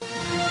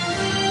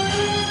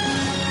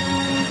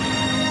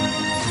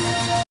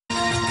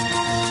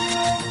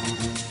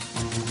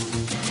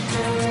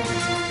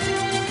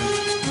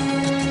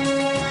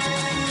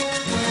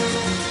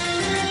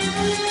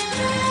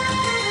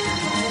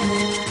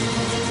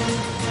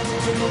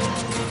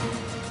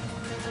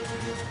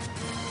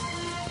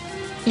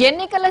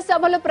ఎన్నికల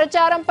సభల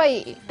ప్రచారంపై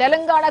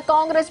తెలంగాణ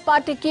కాంగ్రెస్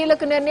పార్టీ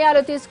కీలక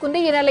నిర్ణయాలు తీసుకుంది.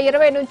 ఈ నెల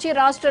 20 నుంచి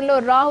రాష్ట్రంలో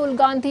రాహుల్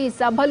గాంధీ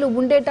సభలు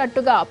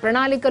ఉండేటట్టుగా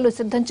ప్రణాళికలు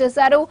సిద్ధం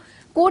చేశారు.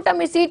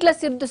 కూటమి సీట్ల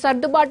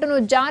సర్దుబాటును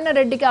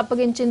జానారెడ్డికి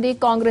అప్పగించింది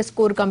కాంగ్రెస్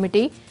కోర్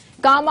కమిటీ.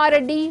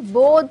 కామారెడ్డి,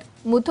 బోధ్,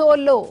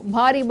 ముథోల్లో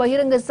భారీ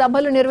బహిరంగ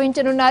సభలు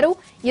నిర్వహించనున్నారు.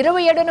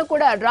 27న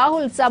కూడా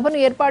రాహుల్ సభను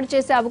ఏర్పాటు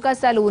చేసే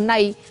అవకాశాలు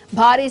ఉన్నాయి.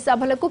 భారీ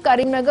సభలకు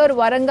కరీంనగర్,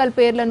 వరంగల్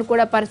పేర్లను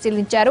కూడా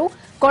పరిశీలించారు.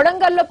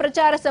 కొడంగల్లో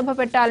ప్రచార సభ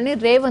పెట్టాలని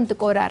రేవంత్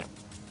కోరారు.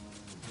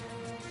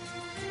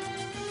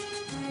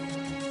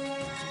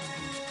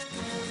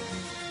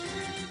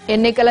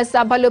 ఎన్నికల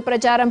సభలు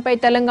ప్రచారంపై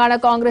తెలంగాణ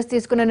కాంగ్రెస్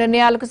తీసుకున్న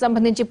నిర్ణయాలకు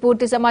సంబంధించి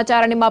పూర్తి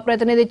సమాచారాన్ని మా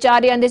ప్రతినిధి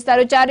చారి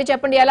అందిస్తారు. చారి,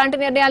 చెప్పండి, ఎలాంటి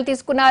నిర్ణయాలు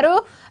తీసుకున్నారు?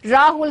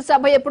 రాహుల్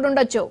సభ ఎప్పుడు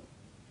ఉండొచ్చు?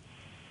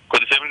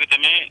 కొద్దిసేపటి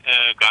క్రితమే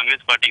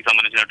కాంగ్రెస్ పార్టీకి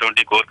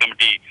సంబంధించినటువంటి కోర్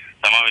కమిటీ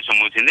సమావేశం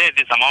ముగిసింది.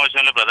 అయితే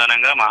సమావేశంలో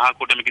ప్రధానంగా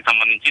మహాకూటమికి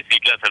సంబంధించి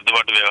సీట్ల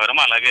సర్దుబాటు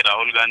వ్యవహారం, అలాగే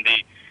రాహుల్ గాంధీ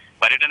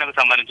పర్యటనకు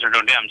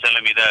సంబంధించినటువంటి అంశాల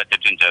మీద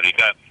చర్చించారు.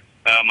 ఇక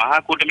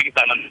మహాకూటమికి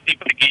సంబంధించి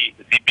ఇప్పటికీ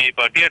సిపిఐ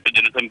పార్టీ, అటు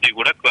జనసమితి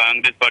కూడా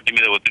కాంగ్రెస్ పార్టీ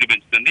మీద ఒత్తిడి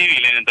పెంచుతుంది.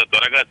 వీలైనంత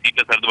త్వరగా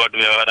సీట్ల సర్దుబాటు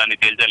వ్యవహారాన్ని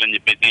తేల్చాలని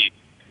చెప్పేసి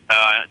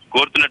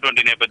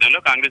కోరుతున్నటువంటి నేపథ్యంలో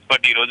కాంగ్రెస్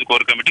పార్టీ ఈ రోజు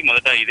కోర్ కమిటీ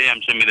మొదట ఇదే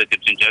అంశం మీద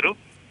చర్చించారు.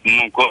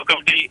 కోర్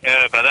కమిటీ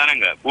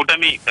ప్రధానంగా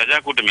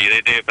ప్రజాకూటమి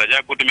ఏదైతే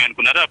ప్రజాకూటమి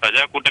అనుకున్నారో ఆ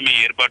ప్రజాకూటమి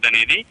ఏర్పాటు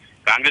అనేది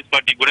కాంగ్రెస్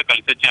పార్టీకి కూడా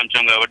కలిసి వచ్చే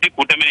అంశం కాబట్టి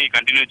కూటమిని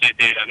కంటిన్యూ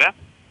చేసేలాగా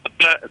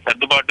సీట్ల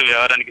సర్దుబాటు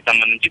వ్యవహారానికి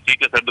సంబంధించి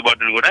సీట్ల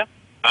సర్దుబాటును కూడా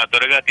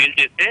త్వరగా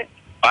తేల్చేస్తే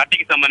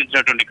పార్టీకి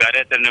సంబంధించినటువంటి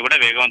కార్యాచరణ కూడా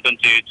వేగవంతం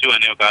చేయొచ్చు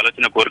అనే ఒక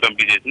ఆలోచన కోర్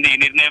కమిటీ చేసింది. ఈ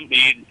నిర్ణయం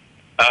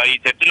ఈ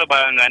చర్చలో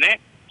భాగంగానే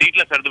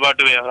సీట్ల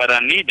సర్దుబాటు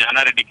వ్యవహారాన్ని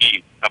జానారెడ్డికి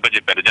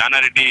అప్పచెప్పారు.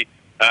 జానారెడ్డి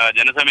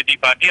జనసమితి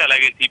పార్టీ,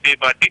 అలాగే సిపిఐ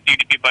పార్టీ,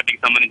 టీడీపీ పార్టీకి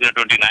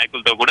సంబంధించినటువంటి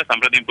నాయకులతో కూడా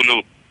సంప్రదింపులు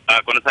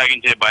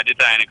కొనసాగించే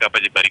బాధ్యత ఆయనకు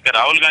అప్పచెప్పారు. ఇక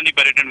రాహుల్ గాంధీ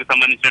పర్యటనకు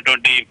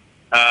సంబంధించినటువంటి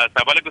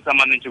సభలకు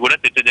సంబంధించి కూడా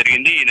చర్చ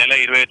జరిగింది. ఈ నెల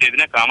 20వ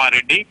తేదీన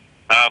కామారెడ్డి,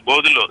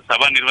 బోధులో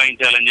సభ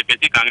నిర్వహించాలని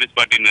చెప్పేసి కాంగ్రెస్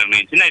పార్టీ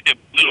నిర్ణయించింది. అయితే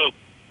బోధులో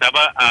సభ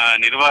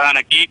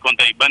నిర్వహణకి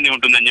కొంత ఇబ్బంది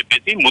ఉంటుందని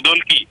చెప్పేసి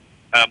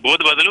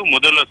బోధ్ బదులు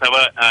ముదోల్లో సభ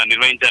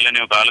నిర్వహించాలనే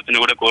ఒక ఆలోచన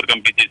కూడా కోర్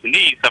కమిటీ చేసింది.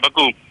 ఈ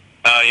సభకు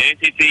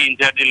ఏఐసిసి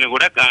ఇన్ఛార్జీలను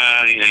కూడా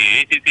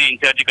ఏఐసిసి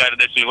ఇన్ఛార్జి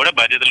కార్యదర్శులు కూడా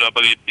బాధ్యతలు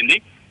అప్పగించింది.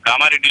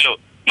 కామారెడ్డిలో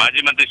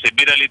మాజీ మంత్రి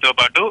షబ్బీర్ అలీతో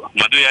పాటు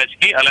మధు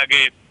యాజ్కి,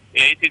 అలాగే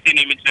ఏఐసిసి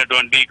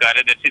నియమించినటువంటి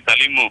కార్యదర్శి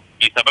సలీం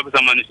ఈ సభకు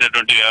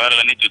సంబంధించినటువంటి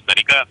వ్యవహారాలన్నీ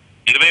చూస్తారు. ఇక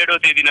 27వ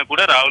తేదీన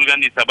కూడా రాహుల్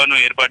గాంధీ సభను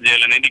ఏర్పాటు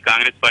చేయాలనేది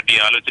కాంగ్రెస్ పార్టీ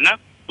ఆలోచన.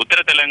 ఉత్తర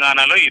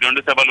తెలంగాణలో ఈ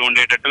రెండు సభలు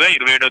ఉండేటట్టుగా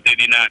 27వ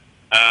తేదీన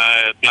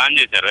ప్లాన్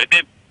చేశారు. అయితే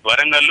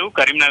వరంగల్,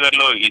 కరీంనగర్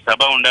లో ఈ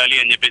సభ ఉండాలి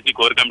అని చెప్పేసి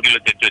కోర్ కమిటీలో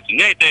చర్చ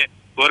వచ్చింది. అయితే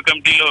కోర్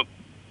కమిటీలో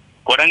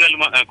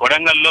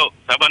కొడంగల్లో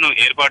సభను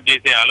ఏర్పాటు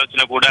చేసే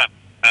ఆలోచన కూడా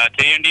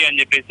చేయండి అని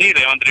చెప్పేసి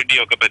రేవంత్ రెడ్డి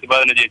ఒక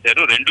ప్రతిపాదన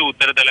చేశారు. రెండు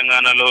ఉత్తర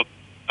తెలంగాణలో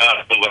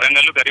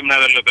వరంగల్,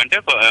 కరీంనగర్ లో కంటే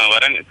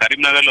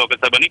కరీంనగర్ లో ఒక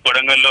సభని,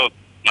 కొడంగల్లో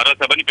మరో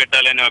సభని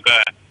పెట్టాలని ఒక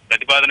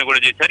ప్రతిపాదన కూడా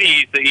చేశారు.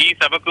 ఈ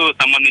సభకు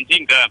సంబంధించి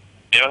ఇంకా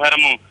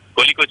వ్యవహారము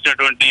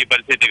కొలికొచ్చినటువంటి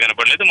పరిస్థితి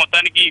కనపడలేదు.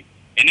 మొత్తానికి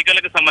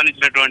ఎన్నికలకు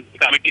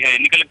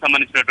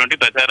సంబంధించినటువంటి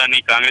ప్రచారాన్ని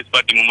కాంగ్రెస్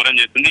పార్టీ ముమ్మరం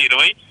చేస్తుంది.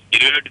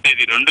 21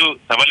 తేదీ రెండు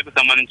సభలకు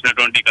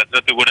సంబంధించినటువంటి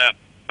కసరత్తు కూడా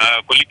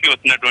కొలిక్కి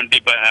వస్తున్నటువంటి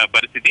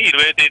పరిస్థితి.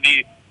 20వ తేదీ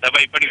సభ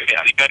ఇప్పటికే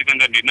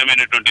అధికారికంగా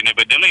నిర్ణయమైనటువంటి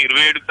నేపథ్యంలో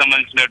 27కు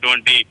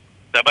సంబంధించినటువంటి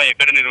సభ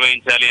ఎక్కడ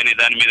నిర్వహించాలి అనే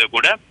దాని మీద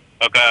కూడా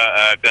ఒక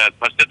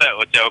స్పష్టత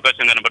వచ్చే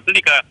అవకాశం కనబడుతుంది.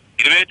 ఇక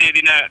 20వ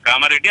తేదీన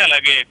కామారెడ్డి,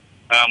 అలాగే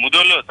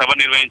ముదోల్లో సభ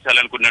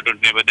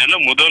నిర్వహించాలనుకున్నటువంటి నేపథ్యంలో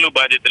ముదోలు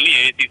బాధ్యతల్ని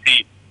ఏఐసిసి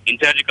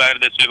ఇన్ఛార్జి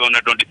కార్యదర్శులుగా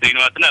ఉన్నటువంటి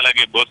శ్రీనివాసన్,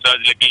 అలాగే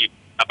బోస్రాజులకి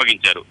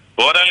అప్పగించారు.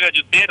 ఓవరాల్ గా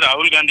చూస్తే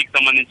రాహుల్ గాంధీకి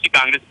సంబంధించి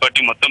కాంగ్రెస్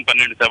పార్టీ మొత్తం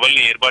 12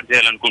 సభల్ని ఏర్పాటు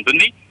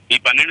చేయాలనుకుంటుంది. ఈ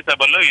 12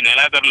 సభల్లో ఈ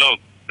నెలాఖరులో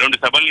 2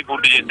 సభల్ని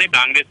పూర్తి చేస్తే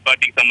కాంగ్రెస్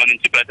పార్టీకి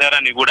సంబంధించి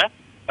ప్రచారాన్ని కూడా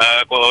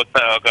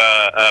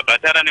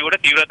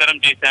తీవ్రతరం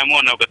చేశాము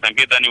అన్న ఒక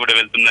సంకేతాన్ని కూడా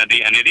వెళ్తున్నది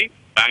అనేది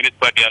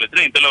కాంగ్రెస్ పార్టీ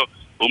ఆలోచన. ఇంతలో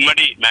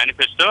ఉమ్మడి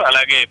మేనిఫెస్టో,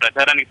 అలాగే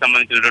ప్రచారానికి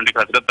సంబంధించినటువంటి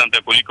కసరత్తు అంతా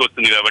కొలికి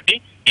వస్తుంది కాబట్టి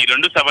ఈ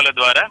 2 సభల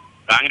ద్వారా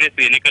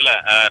కాంగ్రెస్ ఎన్నికల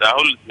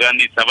రాహుల్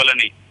గాంధీ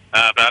సభలని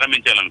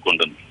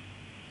ప్రారంభించాలనుకుంటుంది.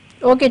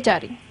 ఓకే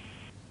చారి.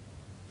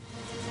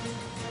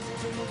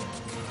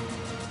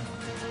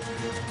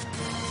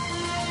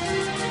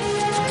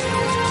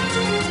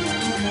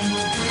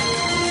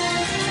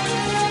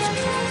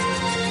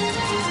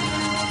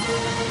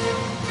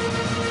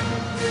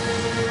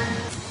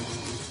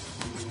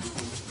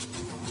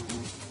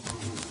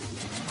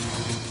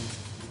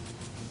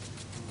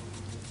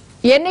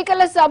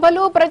 ఎన్నికల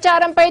సభలు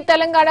ప్రచారంపై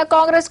తెలంగాణ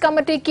కాంగ్రెస్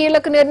కమిటీ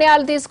కీలక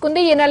నిర్ణయాలు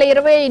తీసుకుంది. ఈ నెల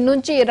 20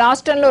 నుంచి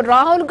రాష్ట్రంలో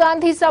రాహుల్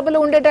గాంధీ సభలు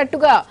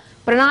ఉండేటట్టుగా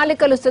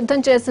ప్రణాళికలు సిద్ధం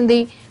చేసింది.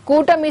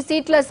 కూటమి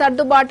సీట్ల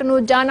సర్దుబాటును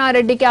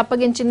జానారెడ్డికి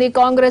అప్పగించింది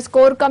కాంగ్రెస్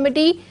కోర్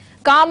కమిటీ.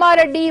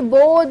 కామారెడ్డి,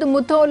 బోధ్,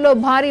 ముథోల్లో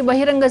భారీ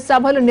బహిరంగ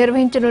సభలు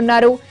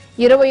నిర్వహించనున్నారు.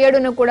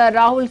 27న కూడా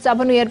రాహుల్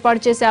సభను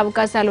ఏర్పాటు చేసే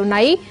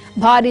అవకాశాలున్నాయి.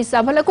 భారీ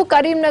సభలకు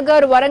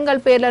కరీంనగర్,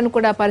 వరంగల్ పేర్లను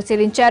కూడా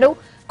పరిశీలించారు.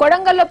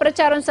 కొడంగల్లో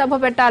ప్రచారం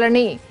సభ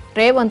పెట్టాలని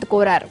రేవంత్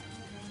కోరారు.